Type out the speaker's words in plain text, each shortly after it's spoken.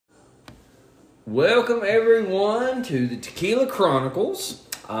Welcome everyone to the Tequila Chronicles.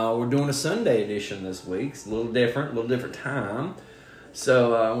 We're doing a Sunday edition this week. It's a little different time.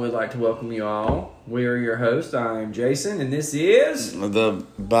 So we'd like to welcome you all. We are your hosts. I'm Jason, and this is the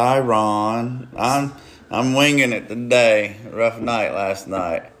Byron. I'm winging it today. Rough night last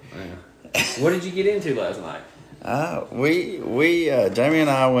night. What did you get into last night? Jamie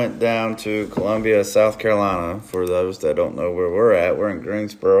and I went down to Columbia, South Carolina. For those that don't know where we're at, we're in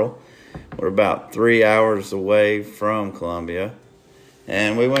Greensboro. We're about 3 hours away from Columbia.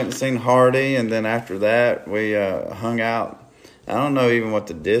 And we went and seen Hardy, and then after that, we hung out. I don't know even what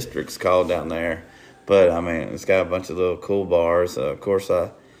the district's called down there, but, I mean, it's got a bunch of little cool bars. Of course,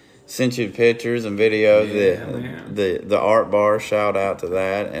 I sent you pictures and videos. The art bar, shout out to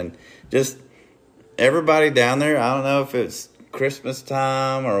that. And just everybody down there, I don't know if it's Christmas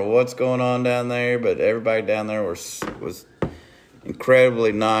time or what's going on down there, but everybody down there was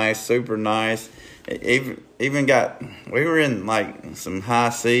incredibly nice, super nice. We were in like some high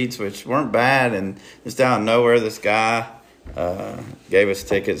seats, which weren't bad, and just out of nowhere, this guy gave us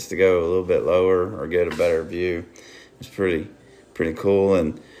tickets to go a little bit lower or get a better view. It's pretty cool,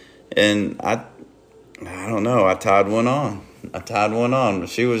 and I don't know, I tied one on.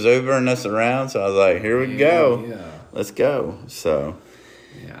 She was Ubering us around, so I was like, here we go. Yeah. Let's go. So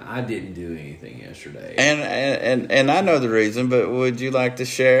yeah, I didn't do anything yesterday. And I know the reason, but would you like to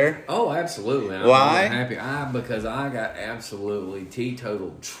share? Oh, absolutely. Why? I'm happy. Because I got absolutely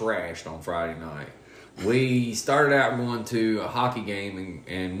teetotal trashed on Friday night. We started out going to a hockey game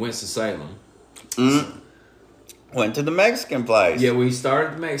in Winston-Salem. Mm-hmm. Went to the Mexican place. Yeah, we started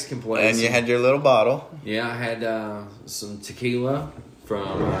at the Mexican place. And you had your little bottle. Yeah, I had some tequila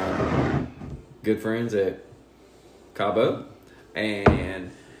from good friends at Cabo.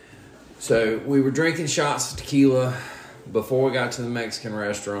 And so we were drinking shots of tequila before we got to the Mexican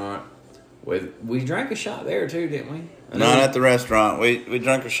restaurant. We drank a shot there too, didn't we? Not at the restaurant. We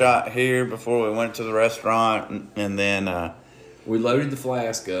drank a shot here before we went to the restaurant, and then we loaded the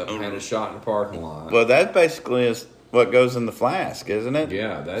flask up and had a shot in the parking lot. Well, that basically is what goes in the flask, isn't it?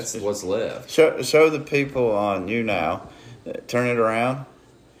 Yeah, that's what's left. Show the people on you now. Turn it around.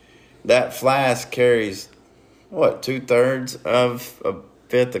 That flask carries, what, 2/3 of a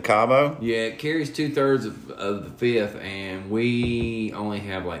fifth of Cabo? Yeah, it carries 2/3 of the fifth, and we only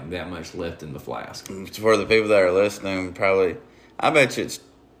have like that much left in the flask. For the people that are listening, probably, I bet you it's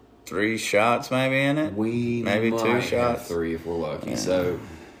 3 shots maybe in it. Maybe 2 shots. 3 if we're lucky. Yeah. So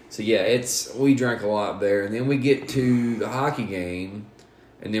yeah, we drank a lot there, and then we get to the hockey game,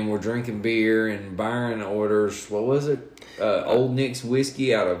 and then we're drinking beer, and Byron orders, what was it? Old Nick's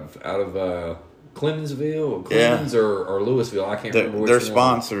whiskey out of Clemens or Louisville. I can't remember which They're one.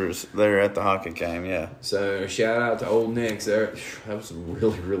 sponsors there at the hockey game, yeah. So shout out to Old Nick's there. That was some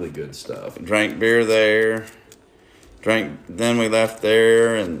really, really good stuff. Drank beer there. Then we left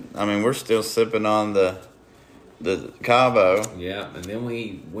there, and I mean, we're still sipping on the Cabo. Yeah, and then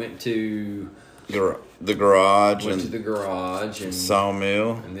we went to the garage. To the garage and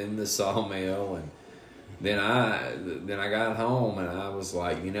sawmill, and then the sawmill, and then I got home and I was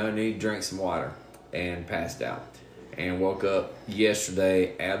like, I need to drink some water, and passed out, and woke up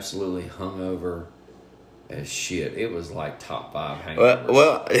yesterday absolutely hungover as shit. It was like top 5 hangovers.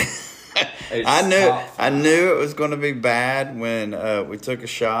 Well. I knew it was going to be bad when we took a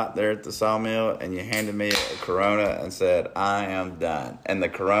shot there at the sawmill, and you handed me a Corona and said, I am done. And the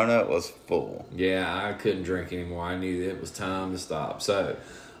Corona was full. Yeah, I couldn't drink anymore. I knew that it was time to stop. So,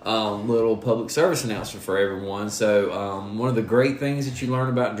 little public service announcement for everyone. So, one of the great things that you learn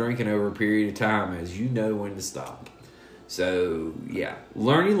about drinking over a period of time is you know when to stop. So, yeah,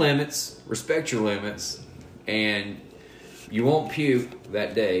 learn your limits, respect your limits, and you won't puke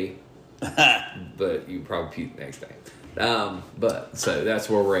that day. But you probably puke the next day. But so that's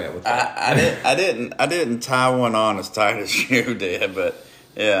where we're at with that. I didn't tie one on as tight as you did, but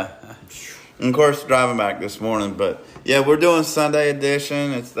yeah. And of course, driving back this morning, but yeah, we're doing Sunday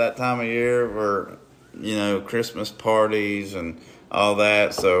edition. It's that time of year where Christmas parties and all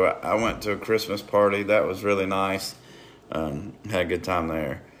that. So I went to a Christmas party. That was really nice. Had a good time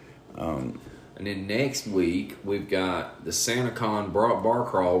there. And then next week, we've got the SantaCon bar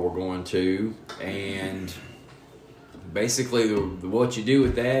crawl we're going to. And basically, what you do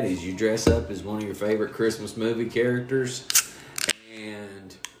with that is you dress up as one of your favorite Christmas movie characters.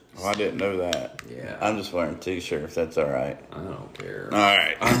 And I didn't know that. Yeah. I'm just wearing a T-shirt, if that's all right. I don't care. All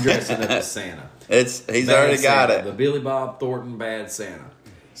right. I'm dressing up as Santa. He's Bad already got Santa, it. The Billy Bob Thornton Bad Santa.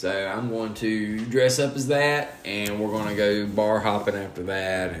 So I'm going to dress up as that, and we're going to go bar hopping after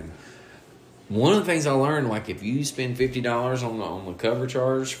that, and One of the things I learned, like if you spend $50 on the cover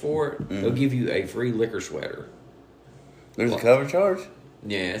charge for it, they'll give you a free liquor sweater. There's a cover charge?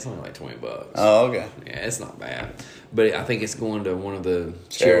 Yeah, it's only like $20. Oh, okay. Yeah, it's not bad. But I think it's going to one of the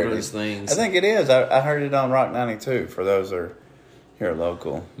Charities. children's things. I think it is. I heard it on Rock 92 for those that are here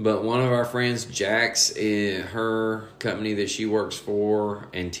local. But one of our friends, Jax, her company that she works for,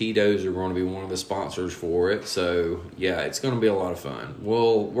 and Tito's are going to be one of the sponsors for it. So, yeah, it's going to be a lot of fun.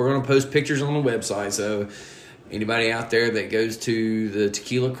 We're going to post pictures on the website. So, anybody out there that goes to the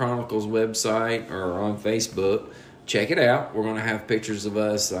Tequila Chronicles website or on Facebook, check it out. We're going to have pictures of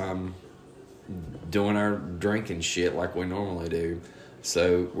us doing our drinking shit like we normally do.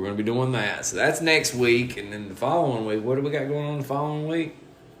 So we're going to be doing that. So that's next week. And then the following week, what do we got going on the following week?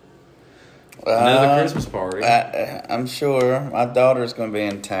 Another Christmas party. I'm sure my daughter's going to be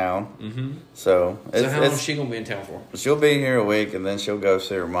in town. Mm-hmm. So how long is she going to be in town for? She'll be here a week, and then she'll go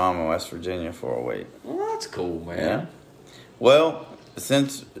see her mom in West Virginia for a week. Well, that's cool, man. Yeah. Well,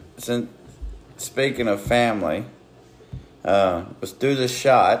 since speaking of family, let's do the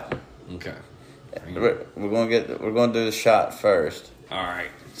shot. Okay. We're going to do the shot first. All right.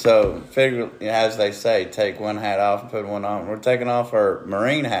 So, figure, as they say, take one hat off and put one on. We're taking off our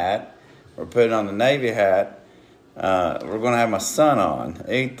Marine hat. We're putting on the Navy hat. We're going to have my son on,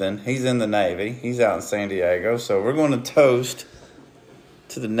 Ethan. He's in the Navy. He's out in San Diego. So, we're going to toast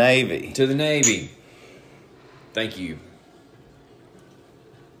to the Navy. To the Navy. Thank you.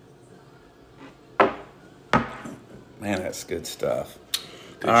 Man, that's good stuff.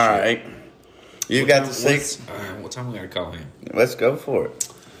 Good All shit. right. You got the six. What time we got to call him? Let's go for it.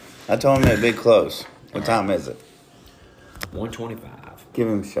 I told him it'd be close. What time is it? 1:25. Give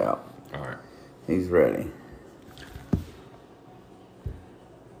him a shout. All right. He's ready.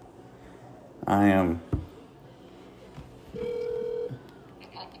 I am.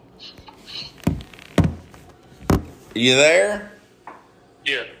 You there?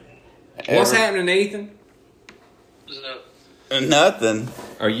 Yeah. What's happening, Ethan? Nothing.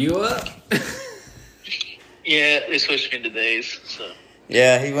 Are you up? Yeah, they switched me to days, so.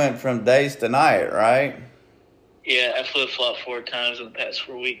 Yeah, he went from days to night, right? Yeah, I flip-flopped 4 times in the past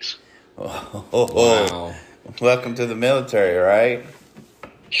 4 weeks. Oh, Wow. Welcome to the military, right?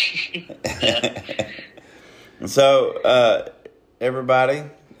 So, everybody,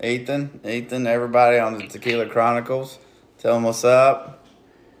 Ethan, everybody on the Tequila Chronicles, tell them what's up.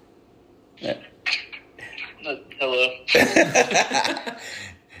 Hello.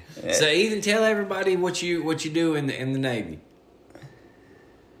 So Ethan, tell everybody what you do in the Navy.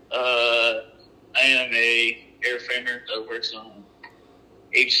 I am a airframer that works on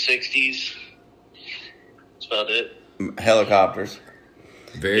H-60s. That's about it. Helicopters.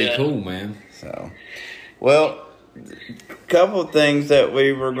 Very Yeah. cool, man. So, well, a couple of things that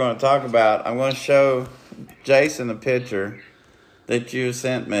we were going to talk about. I'm going to show Jason a picture that you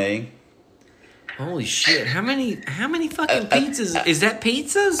sent me. Holy shit! How many fucking pizzas? Is that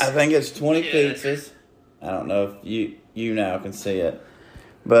pizzas? I think it's 20 Yeah. pizzas. I don't know if you now can see it,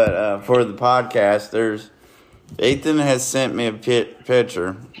 but for the podcast, Ethan has sent me a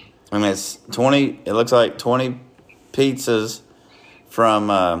picture, and it's 20. It looks like 20 pizzas from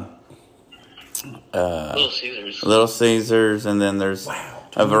Little Caesars. Little Caesars, and then there's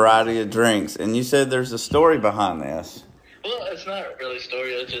a variety of drinks. And you said there's a story behind this. Well, it's not really a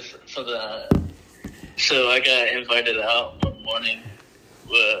story. It's just something. So I got invited out one morning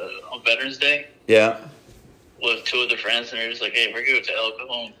on Veterans Day Yeah. with 2 other friends, and they were just like, "Hey, we're going to El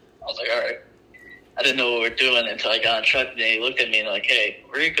Cajon." I was like, "All right." I didn't know what we were doing until I got on truck, and they looked at me and like, "Hey,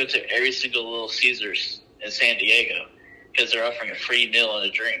 we're going to go to every single Little Caesars in San Diego because they're offering a free meal and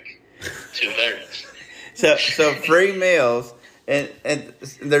a drink to veterans." So free meals, and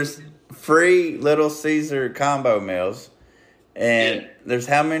there's free Little Caesar combo meals, and Yeah. there's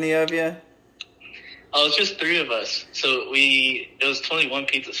how many of you? Oh, it's just 3 of us. So it was 21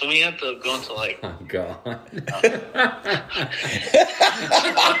 pizzas. So we ended up going to like Oh God.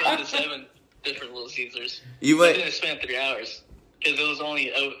 7 different Little Caesars. You We went. didn't spend 3 hours because it was only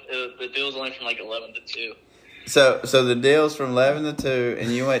the deal was only from like 11 to 2. So the deal's from 11 to 2,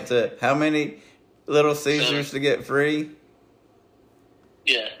 and you went to how many Little Caesars to get free?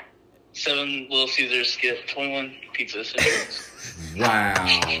 Yeah, 7 Little Caesars get 21 pizzas. Wow.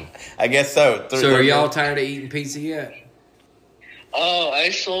 I guess so. So are y'all tired of eating pizza yet? Oh,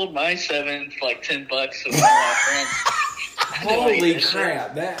 I sold my 7 for like $10 to one of my friends. Holy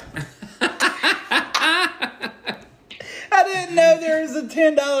crap! That. I didn't know there was a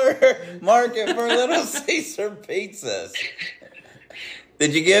 $10 market for Little Caesar pizzas.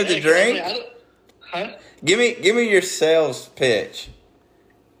 Did you give the drink? Huh? Give me your sales pitch.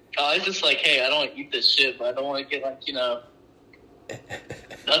 I was just like, hey, I don't want to eat this shit, but I don't want to get like,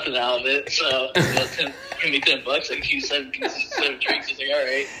 nothing out of it. So, give me $10. I give you 7 pieces, 7 drinks. It's like, all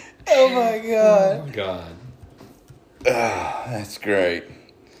right. Oh my god. Oh God. Oh, that's great.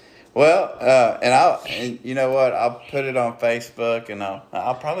 Well, and you know what? I'll put it on Facebook, and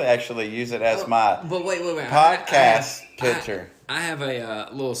I'll probably actually use it as my But wait. podcast picture. I have a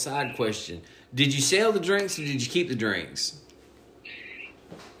little side question. Did you sell the drinks or did you keep the drinks?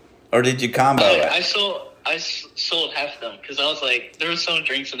 Or did you combo it? I sold half of them because I was like, there was some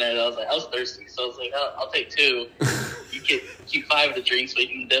drinks in there that I was thirsty, so I was like, I'll take 2. You keep 5 of the drinks, but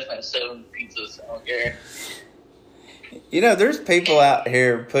you can definitely have 7 pizzas. I don't care. There's people out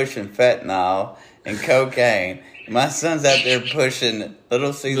here pushing fentanyl and cocaine. My son's out there pushing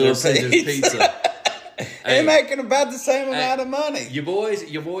Little Caesars pizza. They're making about the same amount of money. Your boy's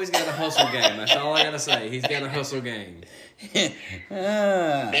got a hustle game. That's all I gotta say. He's got a hustle game. Hey,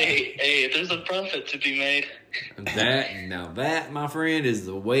 there's a profit to be made. That, my friend, is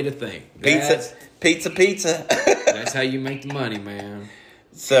the way to think. Pizza. That's how you make the money, man.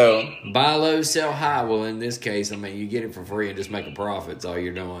 So buy low, sell high. Well, in this case, I mean, you get it for free and just make a profit. That's all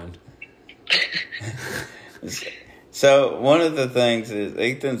you're doing. So one of the things is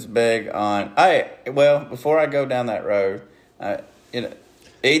Ethan's big on. Before I go down that road,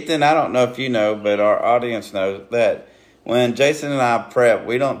 Ethan, I don't know if you know, but our audience knows that when Jason and I prep,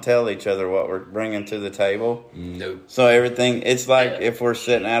 we don't tell each other what we're bringing to the table. Nope. So everything, it's like if we're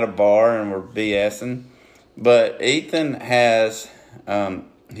sitting at a bar and we're BSing. But Ethan has,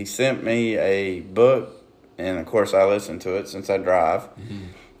 he sent me a book, and of course I listen to it since I drive. Mm-hmm.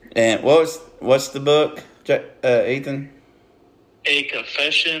 And what's the book, Ethan? A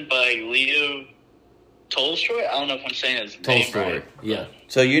Confession by Leo Tolstoy. I don't know if I'm saying his name right. Yeah.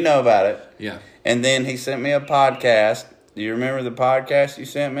 So you know about it. Yeah. And then he sent me a podcast. Do you remember the podcast you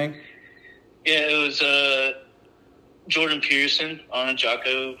sent me? Yeah, it was Jordan Peterson on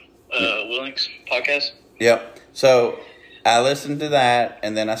Jocko Willink's podcast. Yep. So I listened to that,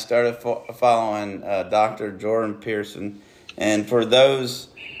 and then I started following Dr. Jordan Peterson. And for those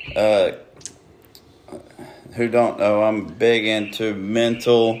who don't know, I'm big into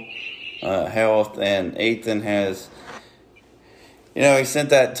mental health, and Ethan has, he sent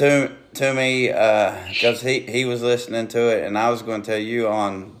that to me because he was listening to it, and I was going to tell you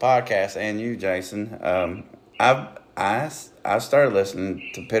on podcast, and you, Jason. I started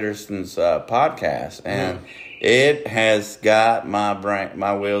listening to Peterson's podcast, and it has got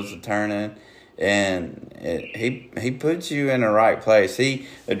my wheels turning. And he puts you in the right place. He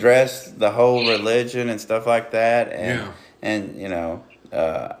addressed the whole religion and stuff like that. And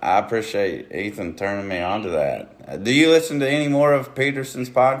I appreciate Ethan turning me on to that. Do you listen to any more of Peterson's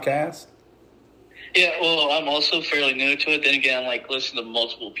podcast? Yeah, well, I'm also fairly new to it. Then again, I listen to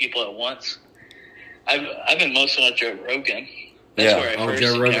multiple people at once. I've been mostly on Joe Rogan. That's where I first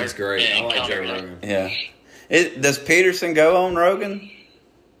Joe Rogan's great. I like Joe Rogan. Yeah. Does Peterson go on Rogan?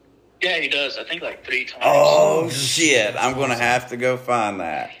 Yeah, he does. I think 3 times. Oh, shit. I'm going to have to go find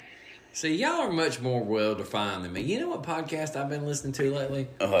that. See, y'all are much more well-defined than me. You know what podcast I've been listening to lately?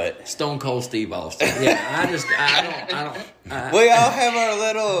 What? Stone Cold Steve Austin. Yeah, I don't. We all have our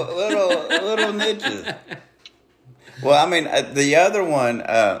little niches. Well, I mean, the other one,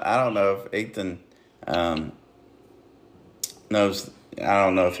 I don't know if Ethan knows. I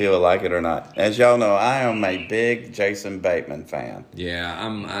don't know if he'll like it or not. As y'all know, I am a big Jason Bateman fan.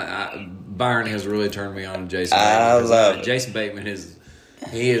 Yeah, Byron has really turned me on to Jason Bateman. I love it. Jason Bateman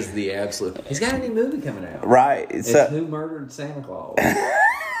he is the absolute. He's got a new movie coming out. Right. It's Who Murdered Santa Claus.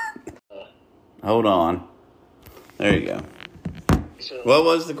 Hold on. There you go. What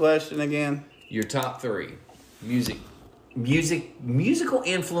was the question again? Your top 3 musical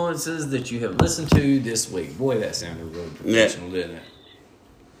influences that you have listened to this week. Boy, that sounded really professional, didn't it?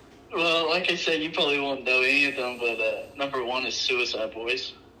 Well, like I said, you probably won't know any of them, but number 1 is Suicide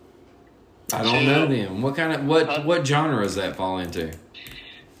Boys. I don't know them. What genre does that fall into?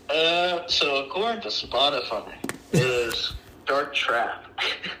 So according to Spotify, it is dark trap.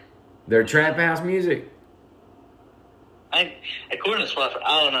 They're trap house music. According to Spotify,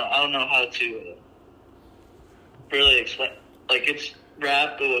 I don't know how to really explain. It's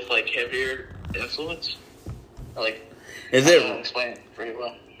rap but with heavier influence. Is I it? don't explain it very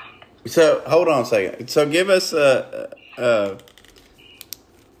well. So hold on a second. So give us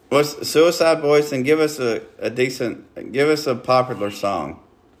what's Suicide Boys, and give us a popular song.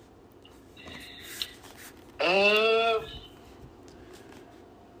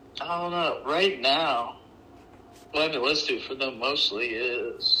 I don't know. Right now, what I've been listening to for them mostly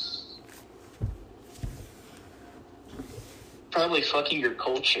is Probably Fucking Your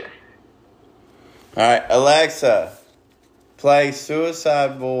Culture. All right, Alexa, play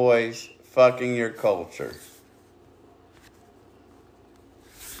Suicide Boys, Fucking Your Culture.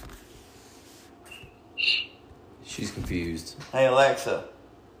 She's confused. Hey, Alexa,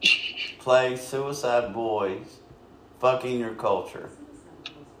 play Suicide Boys, Fucking Your Culture.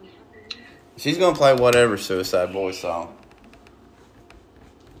 She's going to play whatever Suicide Boys song.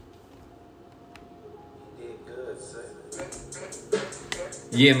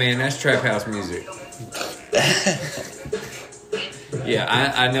 Yeah, man, that's trap house music. Yeah,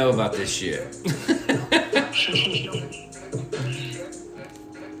 I know about this shit.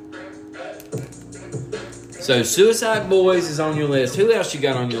 So, Suicide Boys is on your list. Who else you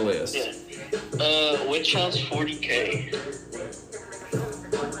got on your list? Yeah. Witch House 40K.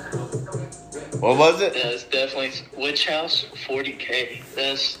 What was it? That's definitely Witch House 40K.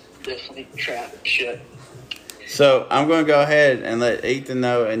 That's definitely trap shit. So I'm going to go ahead and let Ethan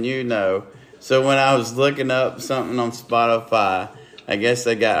know and you know. So when I was looking up something on Spotify, I guess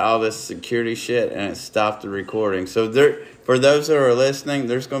they got all this security shit and it stopped the recording. So there, for those who are listening,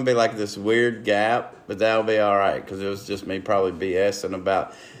 there's going to be like this weird gap, but that'll be all right because it was just me probably BSing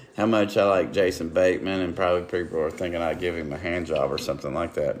about how much I like Jason Bateman, and probably people are thinking I'd give him a hand job or something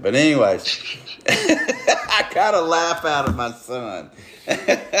like that. But anyways, I got a laugh out of my son.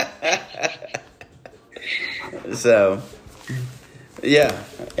 So, yeah,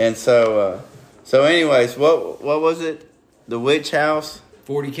 and so anyways, what was it? The Witch House?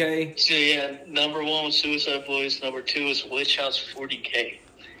 40K? So yeah, number 1 was Suicide Boys. Number 2 is Witch House 40K.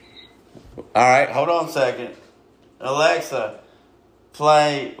 All right, hold on a second. Alexa,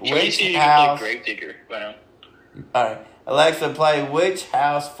 play Witch Tracy, House. you can play Gravedigger. Wow. All right, Alexa, play Witch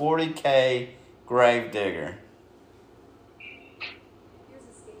House 40K Gravedigger.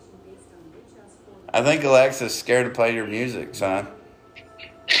 I think Alexa's scared to play your music, son.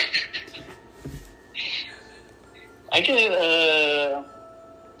 I can,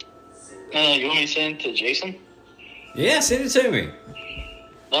 you want me to send it to Jason? Yeah, send it to me.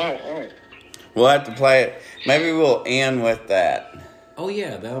 Alright. We'll have to play it. Maybe we'll end with that. Oh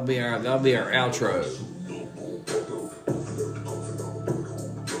yeah, that'll be our outro.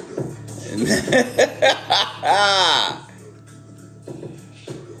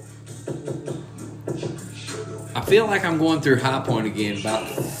 I feel like I'm going through High Point again about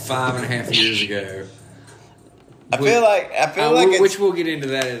 5.5 years ago. I feel like it's, which we'll get into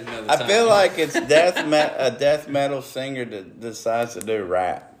that at another time. I feel like it's a death metal singer that decides to do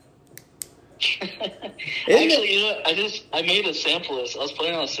rap. Actually, you know what? I made a sample list. I was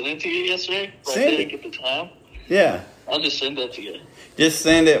planning on sending it to you yesterday, but I didn't get the time. Yeah. I'll just send that to you. Just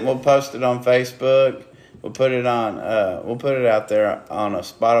send it and we'll post it on Facebook. We'll put it on we'll put it out there on a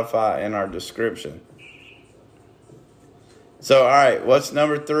Spotify in our description. So, all right, what's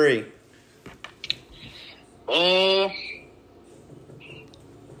number 3?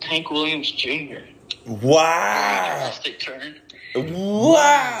 Hank Williams Jr. Wow. Drastic turn.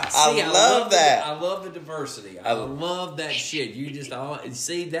 Wow. I love that. I love the diversity. I love that shit. You just all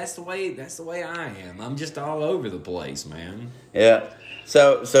see that's the way I am. I'm just all over the place, man. Yeah.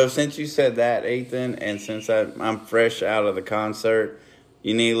 So since you said that, Ethan, and since I'm fresh out of the concert,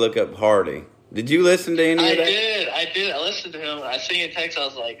 you need to look up Hardy. Did you listen to any of that? I did. I listened to him. I seen a text. I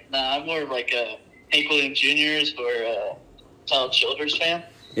was like, nah, I'm more of like a Hank Williams Jr.'s or Tyler Childers fan.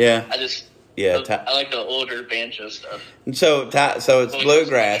 Yeah. I like the older banjo stuff. So it's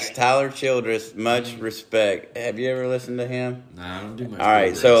bluegrass. Tyler Childress, much respect. Have you ever listened to him? No, I don't do much. All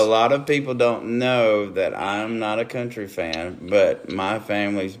right, bluegrass. so a lot of people don't know that I'm not a country fan, but my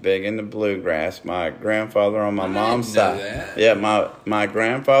family's big into bluegrass. My grandfather on my mom's side. That. Yeah, my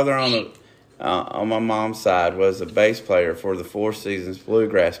grandfather on my mom's side was a bass player for the Four Seasons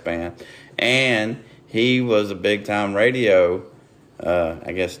Bluegrass Band, and he was a big time radio,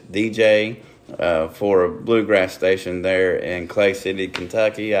 DJ. For a bluegrass station there in Clay City,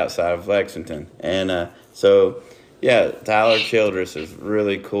 Kentucky, outside of Lexington. And Tyler Childress is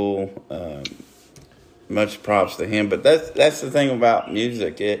really cool. Much props to him. But that's the thing about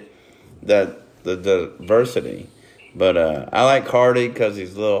music, the diversity. But I like Hardy because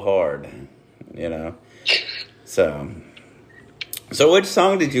he's a little hard, you know. So which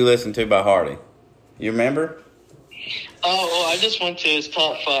song did you listen to by Hardy? You remember? Oh, well, I just went to his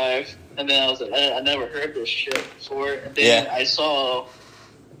top 5. And then I was like, I never heard this shit before. And then I saw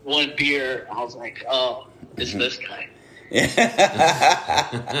One Beer. I was like, oh, it's this guy. Yeah.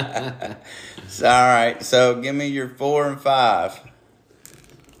 All right. So give me your 4 and 5.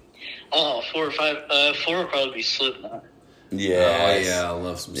 Oh, 4 or 5. 4 would probably be Slipknot. Yeah. Oh yeah, I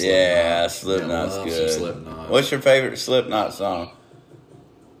love some Slipknot. Yeah, Slipknot's love good. Some Slipknot. What's your favorite Slipknot song?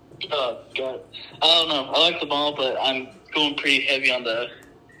 Oh God, I don't know. I like them all, but I'm going pretty heavy on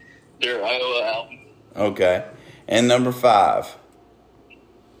their Iowa album. Okay. And number 5.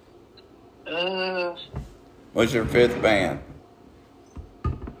 What's your 5th band?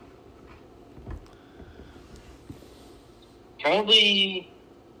 Probably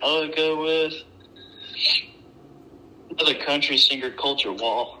I would go with another country singer, Culture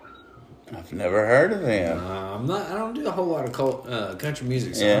Wall. I've never heard of him. I'm not. I don't do a whole lot of country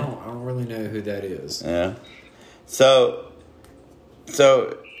music, so Yeah. I don't really know who that is. Yeah. So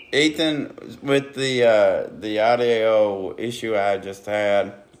Ethan, with the audio issue I just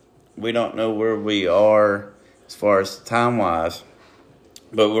had, we don't know where we are as far as time wise,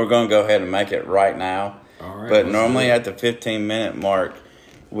 but we're going to go ahead and make it right now. All right. But let's normally do it. at the 15-minute mark,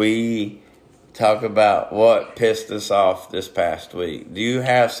 we talk about what pissed us off this past week. Do you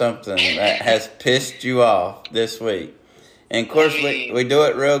have something that has pissed you off this week? And of course, we do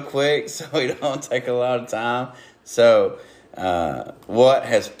it real quick so we don't take a lot of time. So, what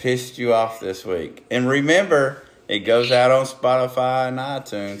has pissed you off this week? And remember, it goes out on Spotify and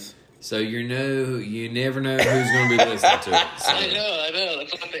iTunes. So you never know who's going to be listening to it. So. I know.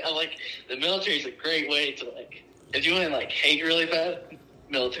 That's what I like. The military is a great way to if you want to hate really bad,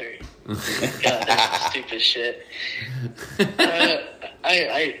 military. God, that's stupid shit.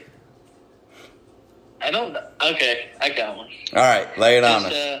 I don't. Okay, I got one. All right, lay it on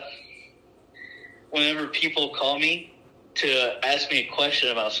us. Whenever people call me to ask me a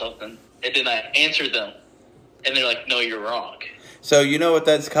question about something, and then I answer them, and they're like, "No, you're wrong." So you know what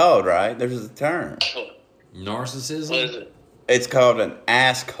that's called, right? There's a term. Narcissism? What is it? It's called an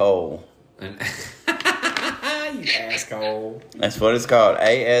asshole. You asshole. That's what it's called.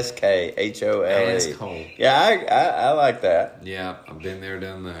 ASKHOLE. Asshole. Yeah, I like that. Yeah, I've been there,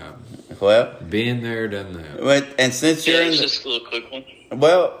 done that. Well, Been there, done that. but and since Yeah, you're in it's the, just a little quick one.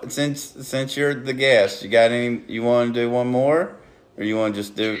 well, since you're the guest, you want to do one more, or you want to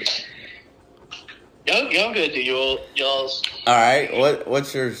just do? Y'all good? Do y'all's? All right.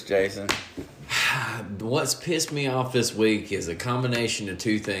 What's yours, Jason? What's pissed me off this week is a combination of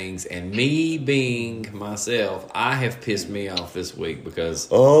two things, and me being myself, I have pissed me off this week because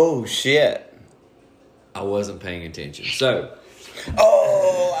Oh shit! I wasn't paying attention. So,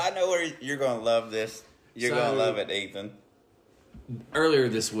 Oh, I know where you're gonna love this. You're So- gonna love it, Ethan. earlier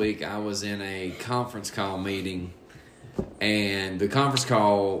this week, I was in a conference call meeting, and the conference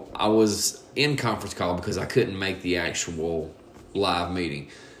call, I was in conference call because I couldn't make the actual live meeting.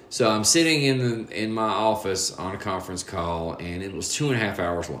 So I'm sitting in my office on a conference call, and it was 2.5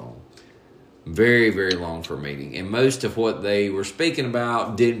 hours long. Very, very long for a meeting. And most of what they were speaking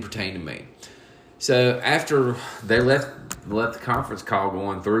about didn't pertain to me. So after they left the conference call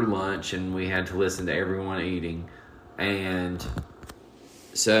going through lunch, and we had to listen to everyone eating. And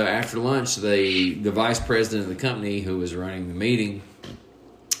so after lunch, the vice president of the company who was running the meeting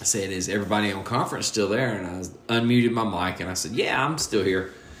said, "Is everybody on conference still there?" And I unmuted my mic, and I said, "Yeah, I'm still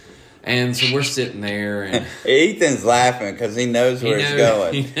here." And so we're sitting there, and Ethan's laughing because he knows where it's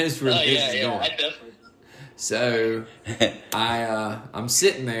going. He knows where Oh this yeah, is yeah. going. I definitely. So I'm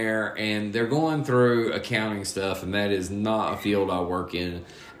sitting there, and they're going through accounting stuff, and that is not a field I work in.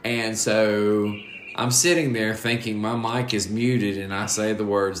 And so I'm sitting there thinking my mic is muted, and I say the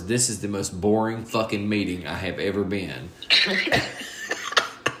words, "This is the most boring fucking meeting I have ever been."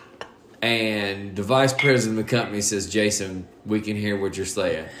 And the vice president of the company says, "Jason, we can hear what you're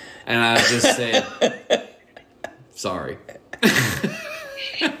saying." And I just said, "Sorry."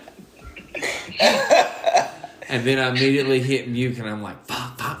 And then I immediately hit mute, and I'm like,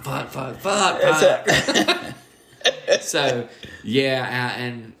 fuck. So, yeah,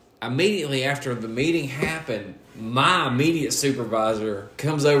 and immediately after the meeting happened, my immediate supervisor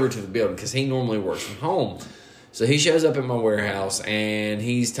comes over to the building because he normally works from home. So he shows up at my warehouse, and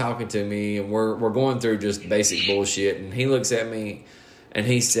he's talking to me, and we're going through just basic bullshit. And he looks at me, and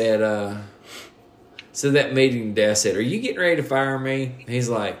he said, so that meeting today, I said, "Are you getting ready to fire me?" And he's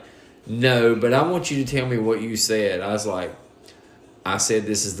like, "No, but I want you to tell me what you said." I was like, "I said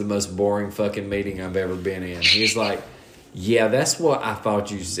this is the most boring fucking meeting I've ever been in." He's like, "Yeah, that's what I thought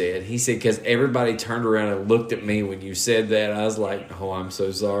you said." He said, "Because everybody turned around and looked at me when you said that." I was like, "Oh, I'm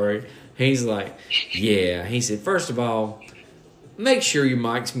so sorry." He's like, "Yeah." He said, "First of all, make sure your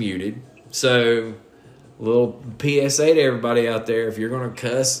mic's muted." So, little PSA to everybody out there, if you're going to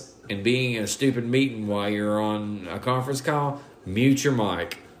cuss and being in a stupid meeting while you're on a conference call, mute your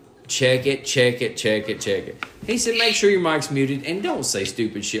mic. Check it. He said, "Make sure your mic's muted and don't say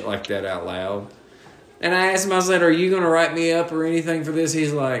stupid shit like that out loud." And I asked him, I said, "Are you going to write me up or anything for this?"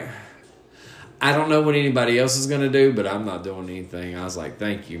 He's like, "I don't know what anybody else is going to do, but I'm not doing anything." I was like,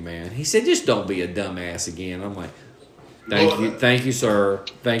 "Thank you, man." He said, "Just don't be a dumbass again." I'm like, Thank you, sir.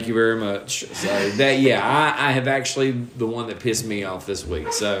 Thank you very much." So that, I have actually the one that pissed me off this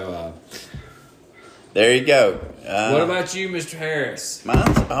week. So there you go. what about you, Mr. Harris?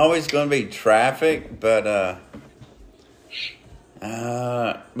 Mine's always going to be traffic, but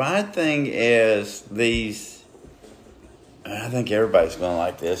my thing is these. I think everybody's going to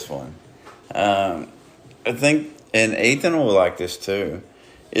like this one. I think, and Ethan will like this too.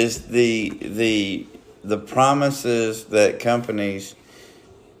 Is the promises that companies,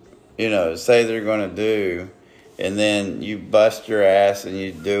 say they're going to do, and then you bust your ass and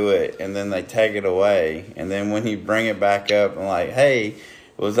you do it, and then they take it away, and then when you bring it back up and like, hey,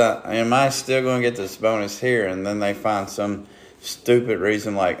 am I still going to get this bonus here? And then they find some stupid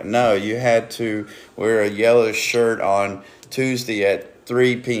reason like, no, you had to wear a yellow shirt on Tuesday at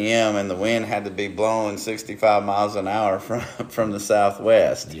 3 p.m. and the wind had to be blowing 65 miles an hour from the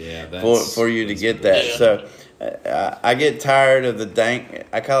southwest. Yeah, for you to get that. Yeah. So I get tired of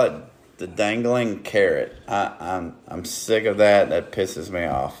I call it the dangling carrot. I'm sick of that. That pisses me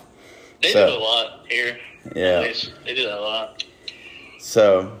off. They do a lot here. Yeah. They do that a lot.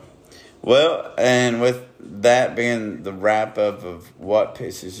 So, well, and with that being the wrap up of what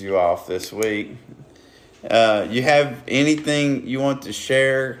pisses you off this week, you have anything you want to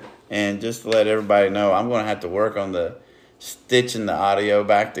share? And just to let everybody know, I'm going to have to work on the stitching the audio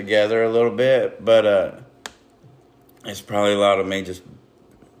back together a little bit, but it's probably a lot of me just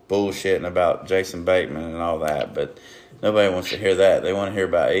bullshitting about Jason Bateman and all that, but nobody wants to hear that. They want to hear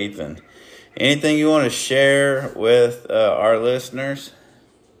about Ethan. Anything you want to share with our listeners?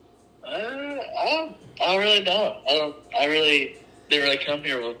 I really don't. I really didn't really come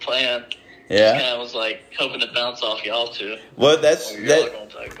here with a plan. Yeah. Just kind of was like hoping to bounce off y'all too. Well, What y'all are going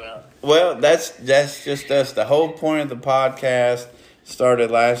to talk about. Well, that's just us. The whole point of the podcast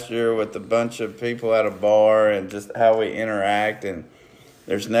started last year with a bunch of people at a bar and just how we interact. And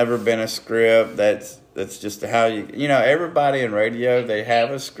there's never been a script. That's just how everybody in radio, they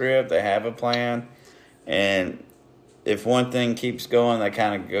have a script, they have a plan, and if one thing keeps going, they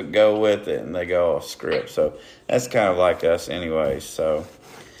kind of go with it and they go off script. So that's kind of like us, anyway. So.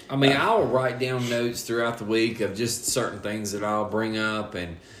 I mean, I'll write down notes throughout the week of just certain things that I'll bring up,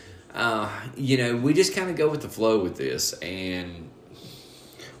 and we just kind of go with the flow with this. And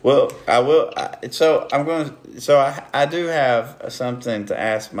well, I will. I do have something to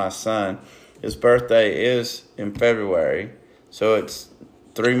ask my son. His birthday is in February, so it's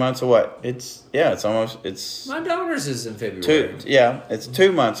 3 months away. It's my daughter's is in February. It's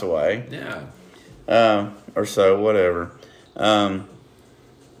 2 months away. Yeah. Or so, whatever.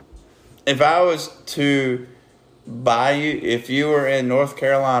 If I was to buy you, if you were in North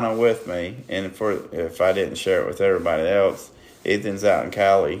Carolina with me, and if I didn't share it with everybody else, Ethan's out in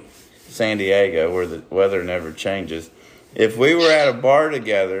Cali, San Diego, where the weather never changes. If we were at a bar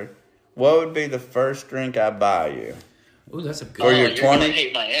together, what would be the first drink I'd buy you? Ooh, that's a good For your you're going to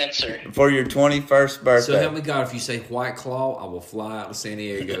hate my answer. For your 21st birthday. So help me God, if you say White Claw, I will fly out to San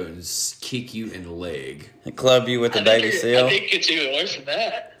Diego and kick you in the leg. Club you with the baby seal? I think it's even worse than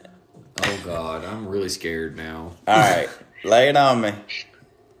that. Oh God, I'm really scared now. All right, lay it on me.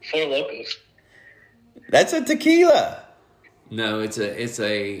 4 Locos. That's a tequila. No, it's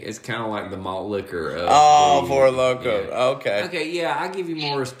kind of like the malt liquor. Of 4 Locos. Yeah. Okay. Okay, yeah, I give you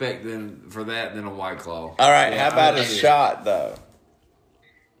more respect for that than a White Claw. All right, Yeah, how about I a do. shot though?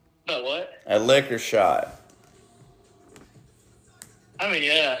 But what? A liquor shot. I mean,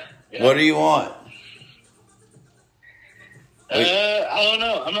 yeah. What do you want? I don't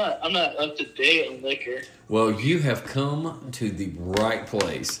know. I'm not up to date on liquor. Well, you have come to the right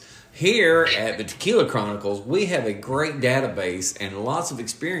place. Here at the Tequila Chronicles, we have a great database and lots of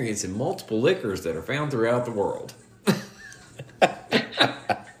experience in multiple liquors that are found throughout the world.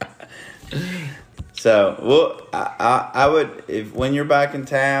 So, well, I would, if when you're back in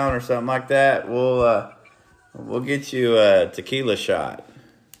town or something like that, we'll get you a tequila shot.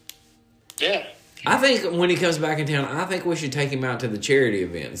 Yeah. I think when he comes back in town, I think we should take him out to the charity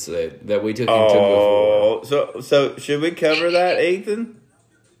events that we took him to before. So should we cover that, Ethan?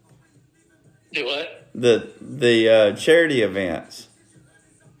 Do what? The charity events.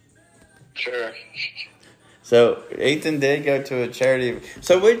 Sure. So Ethan did go to a charity.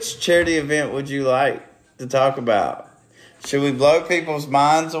 So which charity event would you like to talk about? Should we blow people's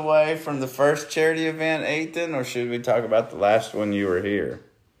minds away from the first charity event, Ethan, or should we talk about the last one you were here?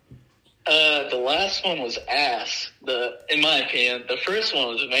 The last one was ass. In my opinion, the first one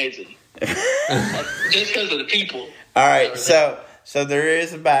was amazing. Just because of the people. All right, so there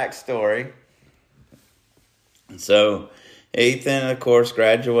is a backstory. So Ethan, of course,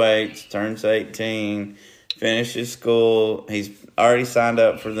 graduates, turns 18, finishes school. He's already signed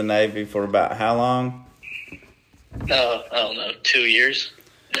up for the Navy for about how long? No, I don't know, 2 years.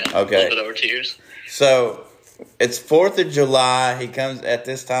 Yeah, Okay. a little bit over 2 years. So it's 4th of July. He comes at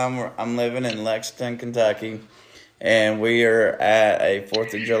this time. I'm living in Lexington, Kentucky, and we are at a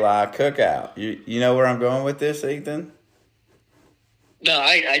 4th of July cookout. You know where I'm going with this, Ethan? No,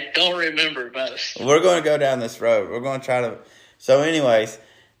 I don't remember most. We're going to go down this road. We're going to try to. So, anyways,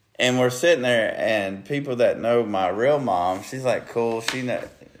 and we're sitting there, and people that know my real mom, she's like, cool.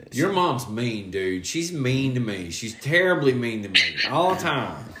 Your mom's mean, dude. She's mean to me. She's terribly mean to me all the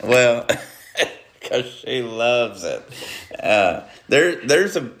time. Well, because she loves it.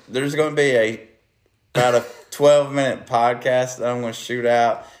 There's going to be about a 12-minute podcast that I'm going to shoot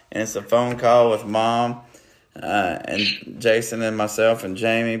out, and it's a phone call with Mom and Jason and myself and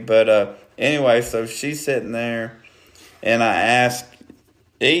Jamie. But anyway, so she's sitting there, and I asked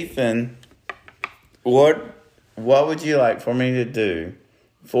Ethan, what would you like for me to do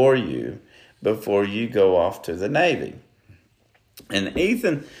for you before you go off to the Navy? And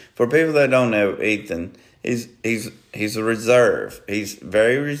Ethan, for people that don't know Ethan, he's a reserve. He's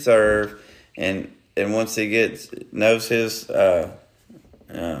very reserved, and once he knows his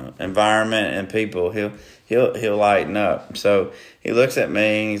environment and people, he'll lighten up. So he looks at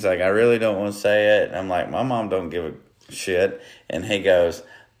me and he's like, I really don't want to say it. And I'm like, my mom don't give a shit. And he goes,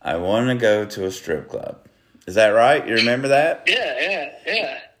 I want to go to a strip club. Is that right? You remember that?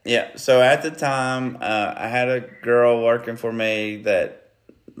 Yeah. Yeah. So at the time, I had a girl working for me that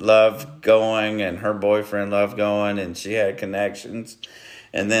loved going, and her boyfriend loved going, and she had connections.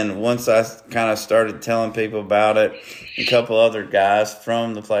 And then once I kind of started telling people about it, a couple other guys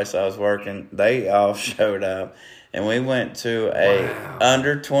from the place I was working, they all showed up. And we went to a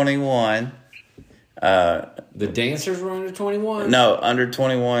under 21. The dancers were under 21? No, under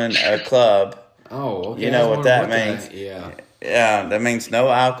 21 club. Oh, okay. You know what that means. Yeah. Yeah, that means no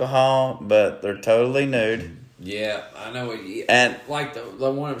alcohol, but they're totally nude. Yeah, I know. And like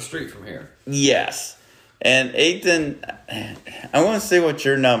the one up the street from here. Yes. And Ethan, I want to see what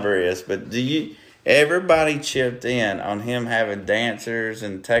your number is, but everybody chipped in on him having dancers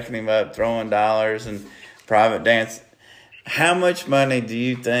and taking him up, throwing dollars and private dance. How much money do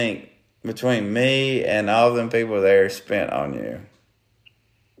you think between me and all them people there spent on you?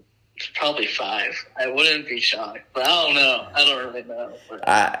 It's probably 5. I wouldn't be shocked, but I don't know. I don't really know.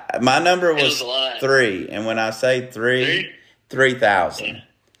 My number was a lot. 3, and when I say 3,000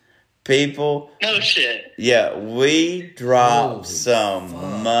 people. No shit. Yeah, we dropped Holy some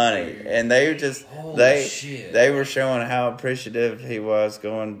fuck, money, dude. and they were just Shit. they were showing how appreciative he was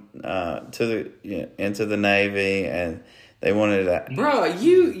going into the Navy, and they wanted that. Bro,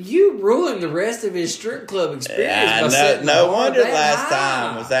 you ruined the rest of his strip club experience. No wonder last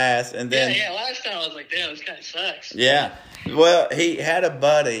time was asked, and then last time I was like, damn, this guy sucks. yeah. Well, he had a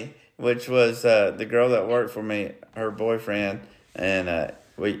buddy, which was the girl that worked for me, her boyfriend, and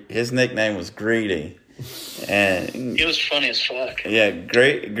his nickname was Greedy, and he was funny as fuck. Yeah,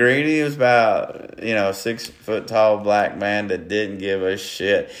 Greedy was about 6 foot tall black man that didn't give a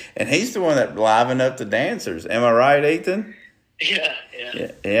shit, and he's the one that livened up the dancers. Am I right, Ethan? Yeah.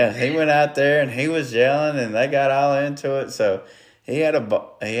 He went out there and he was yelling, and they got all into it. So he had a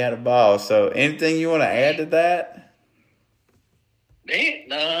ball. So anything you want to add to that?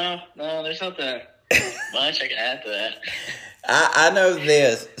 No, there's nothing much I can add to that. I know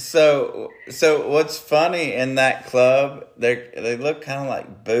this. So what's funny in that club? They look kind of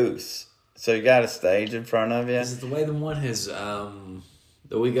like booths. So you got a stage in front of you. Is it the way the one has that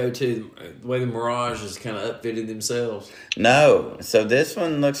we go to? The way the Mirage has kind of upfitted themselves. No. So this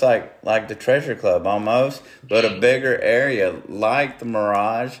one looks like the Treasure Club almost, but a bigger area like the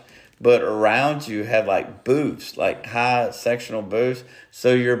Mirage. But around you have like booths, like high sectional booths.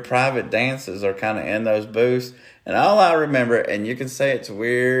 So your private dances are kind of in those booths. And all I remember, and you can say it's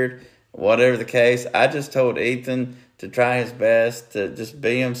weird, whatever the case, I just told Ethan to try his best to just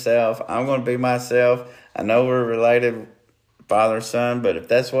be himself. I'm going to be myself. I know we're related, father and son, but if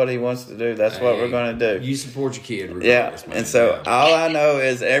that's what he wants to do, that's what we're going to do. You support your kid Yeah, regardless, man. and so all I know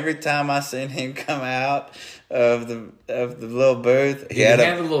is every time I seen him come out of the little booth, he had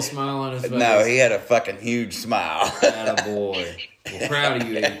a little smile on his face. No, he had a fucking huge smile. Attaboy. We're proud of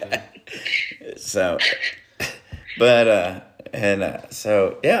you, Ethan. So, but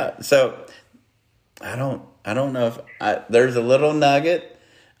so I don't know if there's a little nugget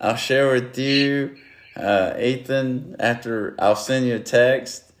I'll share with you, Ethan. After I'll send you a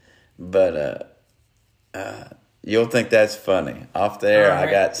text. but you'll think that's funny. Off the air, All right.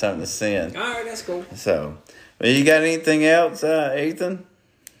 I got something to send. All right, that's cool. So, well, you got anything else, Ethan?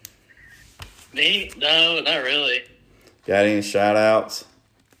 Me? No, not really. Got any shout outs?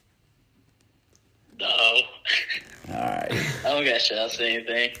 No. All right. I don't got shots or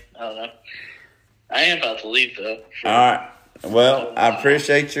anything. I don't know. I am about to leave, though. All right. Well, I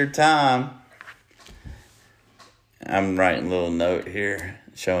appreciate your time. I'm writing a little note here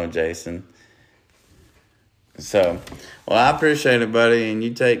showing Jason. So, well, I appreciate it, buddy, and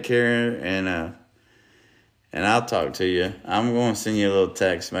you take care, and I'll talk to you. I'm going to send you a little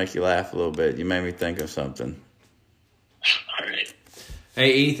text, make you laugh a little bit. You made me think of something. All right.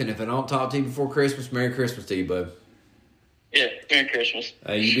 Hey, Ethan, if I don't talk to you before Christmas, Merry Christmas to you, bud. Yeah, Merry Christmas.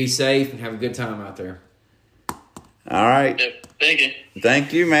 You be safe and have a good time out there. All right. Yeah, thank you.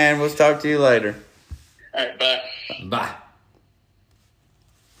 Thank you, man. We'll talk to you later. All right, bye. Bye.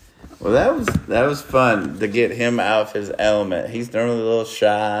 Well, that was fun to get him out of his element. He's normally a little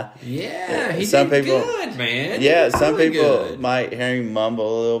shy. Yeah, he Some did people- good, man. Yeah, He did some really people good. might hear him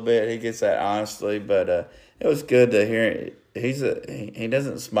mumble a little bit. He gets that honestly, but it was good to hear. He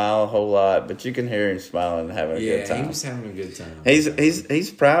doesn't smile a whole lot, but you can hear him smiling and having a good Yeah, time. he was having a good time. He's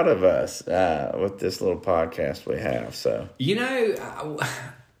proud of us with this little podcast we have. So You know,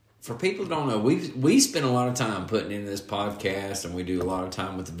 for people who don't know, we spend a lot of time putting in this podcast, and we do a lot of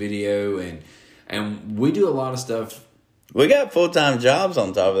time with the video, and we do a lot of stuff. we got full-time jobs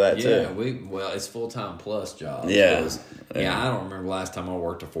on top of that Yeah, too. it's full-time plus jobs. Yeah. 'Cause, I don't remember last time I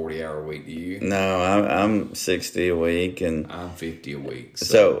worked a 40-hour week. Do you? No, I'm 60 a week, and I'm 50 a week.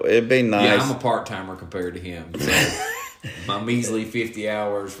 so it'd be nice. Yeah, I'm a part-timer compared to him. So my measly 50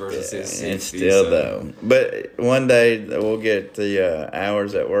 hours versus his 60. It's still so- though. But one day we'll get the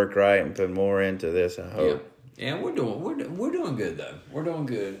hours at work right and put more into this. I Yeah, hope. yeah, we're doing good though. We're doing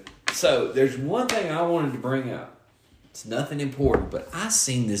good. So there's one thing I wanted to bring up. It's nothing important, but I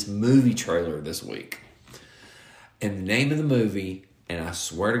seen this movie trailer this week, and the name of the movie, and I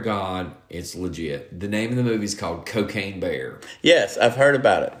swear to God, it's legit. The name of the movie is called Cocaine Bear. Yes, I've heard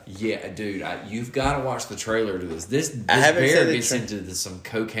about it. Yeah, dude, you've got to watch the trailer to this. This haven't bear seen the gets into some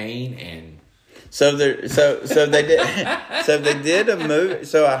cocaine and. So they did so they did a movie.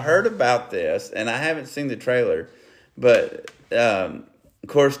 So I heard about this, and I haven't seen the trailer, but of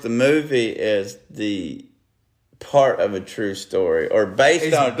course the movie is the part of a true story or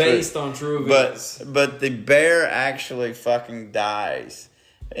based on true events. But the bear actually fucking dies,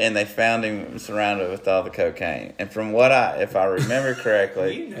 and they found him surrounded with all the cocaine. And from if I remember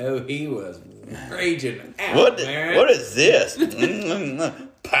correctly, You know he was raging out, man. what is this?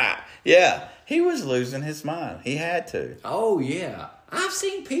 Pah. Yeah, he was losing his mind. He had to. Oh yeah, I've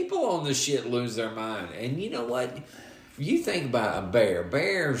seen people on this shit lose their mind, and you know what? You think about a bear.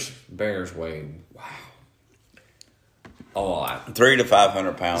 Bears weigh a lot. 300 to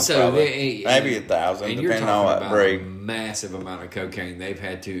 500 pounds, So probably. Maybe 1,000, and you're depending talking on what about a breed. massive amount of cocaine they've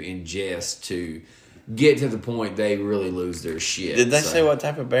had to ingest to get to the point they really lose their shit. Did they So- say what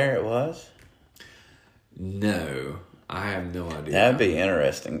type of bear it was? No, I have no idea. That'd be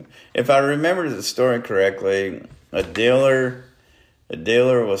interesting. If I remember the story correctly, a dealer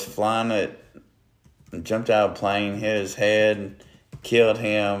was flying it, jumped out of a plane, hit his head, killed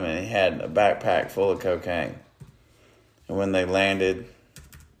him, and he had a backpack full of cocaine. And when they landed,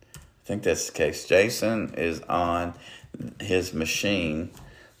 I think that's the case. Jason is on his machine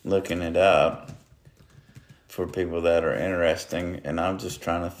looking it up for people that are interesting, and I'm just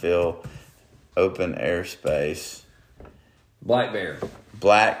trying to fill open airspace. Black bear.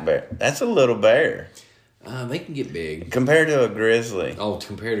 Black bear. That's a little bear They can get big. compared to a grizzly. Oh,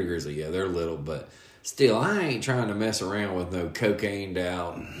 compared to grizzly, yeah, they're little, but still, I ain't trying to mess around with no cocaine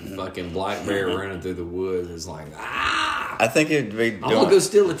out fucking black bear running through the woods. It's like, I think it'd be. I'm gonna go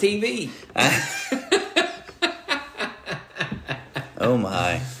steal a TV. Oh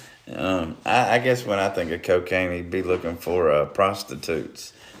my! I guess when I think of cocaine, he'd be looking for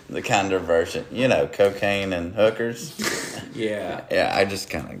prostitutes, the kind of version, cocaine and hookers. Yeah. Yeah, I just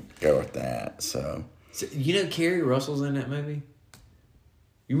kind of go with that. So You know Carrie Russell's in that movie?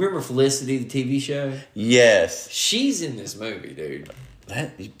 You remember Felicity, the TV show? yes, She's in this movie, dude.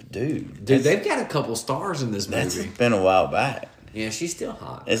 Dude, They've got a couple stars in this that's movie. been a while back. Yeah, she's still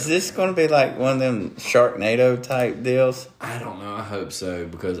hot. Is this going to be like one of them Sharknado type deals? I don't know. I hope so,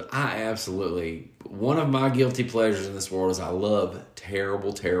 because I absolutely, one of my guilty pleasures in this world is I love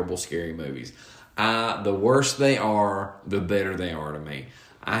terrible, terrible, scary movies. The worse they are, the better they are to me.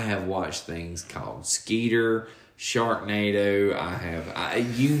 I have watched things called Skeeter, Sharknado.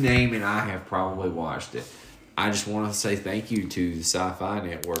 You name it, I have probably watched it. I just want to say thank you to the Sci-Fi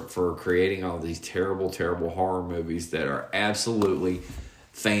Network for creating all these terrible, terrible horror movies that are absolutely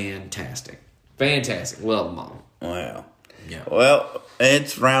fantastic. Fantastic. Love them all. Wow. Yeah. Well,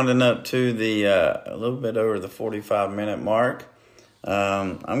 it's rounding up to the a little bit over the 45-minute mark.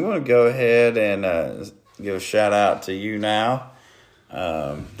 I'm going to go ahead and give a shout out to you now.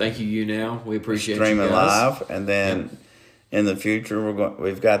 Thank you now. We appreciate streaming you guys. live, and then in the future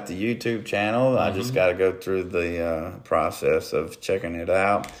we've got the YouTube channel. I just got to go through the process of checking it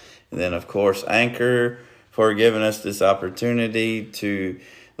out, and then of course Anchor for giving us this opportunity to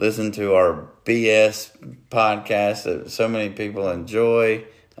listen to our BS podcast that so many people enjoy,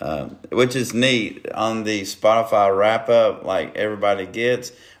 which is neat. On the Spotify wrap up, like everybody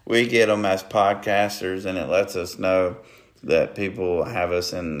gets, we get them as podcasters, and it lets us know that people have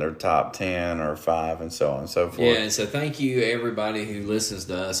us in their top 10 or 5 and so on and so forth. Yeah, and so thank you everybody who listens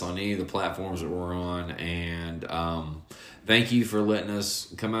to us on any of the platforms that we're on, and thank you for letting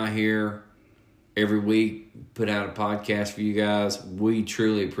us come out here every week, put out a podcast for you guys. We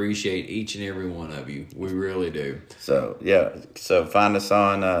truly appreciate each and every one of you. We really do. So, so find us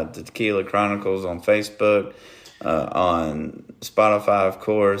on the Tequila Chronicles on Facebook, on Spotify, of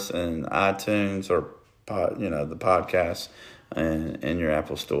course, and iTunes, or the podcast in your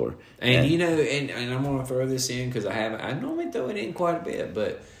Apple store. And and I'm going to throw this in because I normally throw it in quite a bit,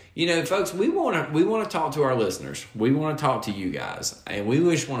 but folks, we want to talk to our listeners. We want to talk to you guys, and we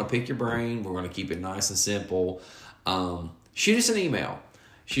just want to pick your brain. We're going to keep it nice and simple. Shoot us an email.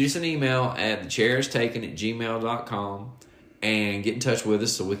 Shoot us an email at thechairstaken@gmail.com and get in touch with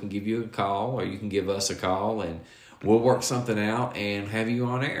us so we can give you a call, or you can give us a call, and we'll work something out and have you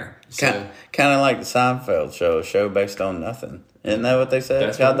on air. So, kind of like the Seinfeld show, a show based on nothing. Isn't that what they said?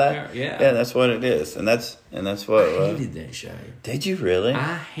 That's about what that? Yeah, that's what it is, and that's what. I hated that show. Did you really?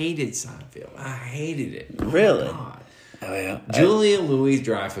 I hated Seinfeld. I hated it. Really? Oh, God. Oh yeah. Julia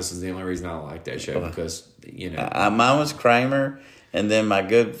Louis-Dreyfus is the only reason I like that show because mine was Kramer. And then my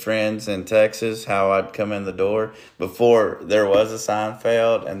good friends in Texas, how I'd come in the door before there was a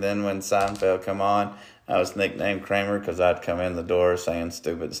Seinfeld, and then when Seinfeld come on, I was nicknamed Kramer because I'd come in the door saying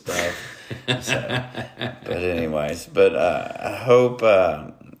stupid stuff. But anyways, I hope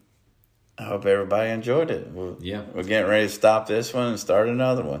everybody enjoyed it. We're getting ready to stop this one and start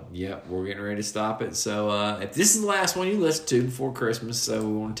another one. Yep, we're getting ready to stop it. So if this is the last one you listen to before Christmas, so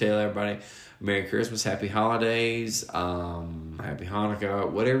we want to tell everybody Merry Christmas, Happy Holidays, Happy Hanukkah,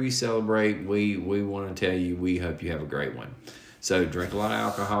 whatever you celebrate, we want to tell you we hope you have a great one. So drink a lot of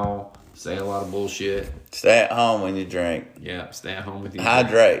alcohol, say a lot of bullshit. Stay at home when you drink. Yeah, stay at home with you.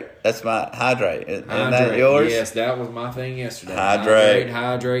 Hydrate. That's my hydrate. Isn't that yours? Yes, that was my thing yesterday. Hydrate.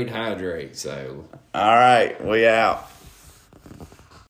 Hydrate. So. All right, we out.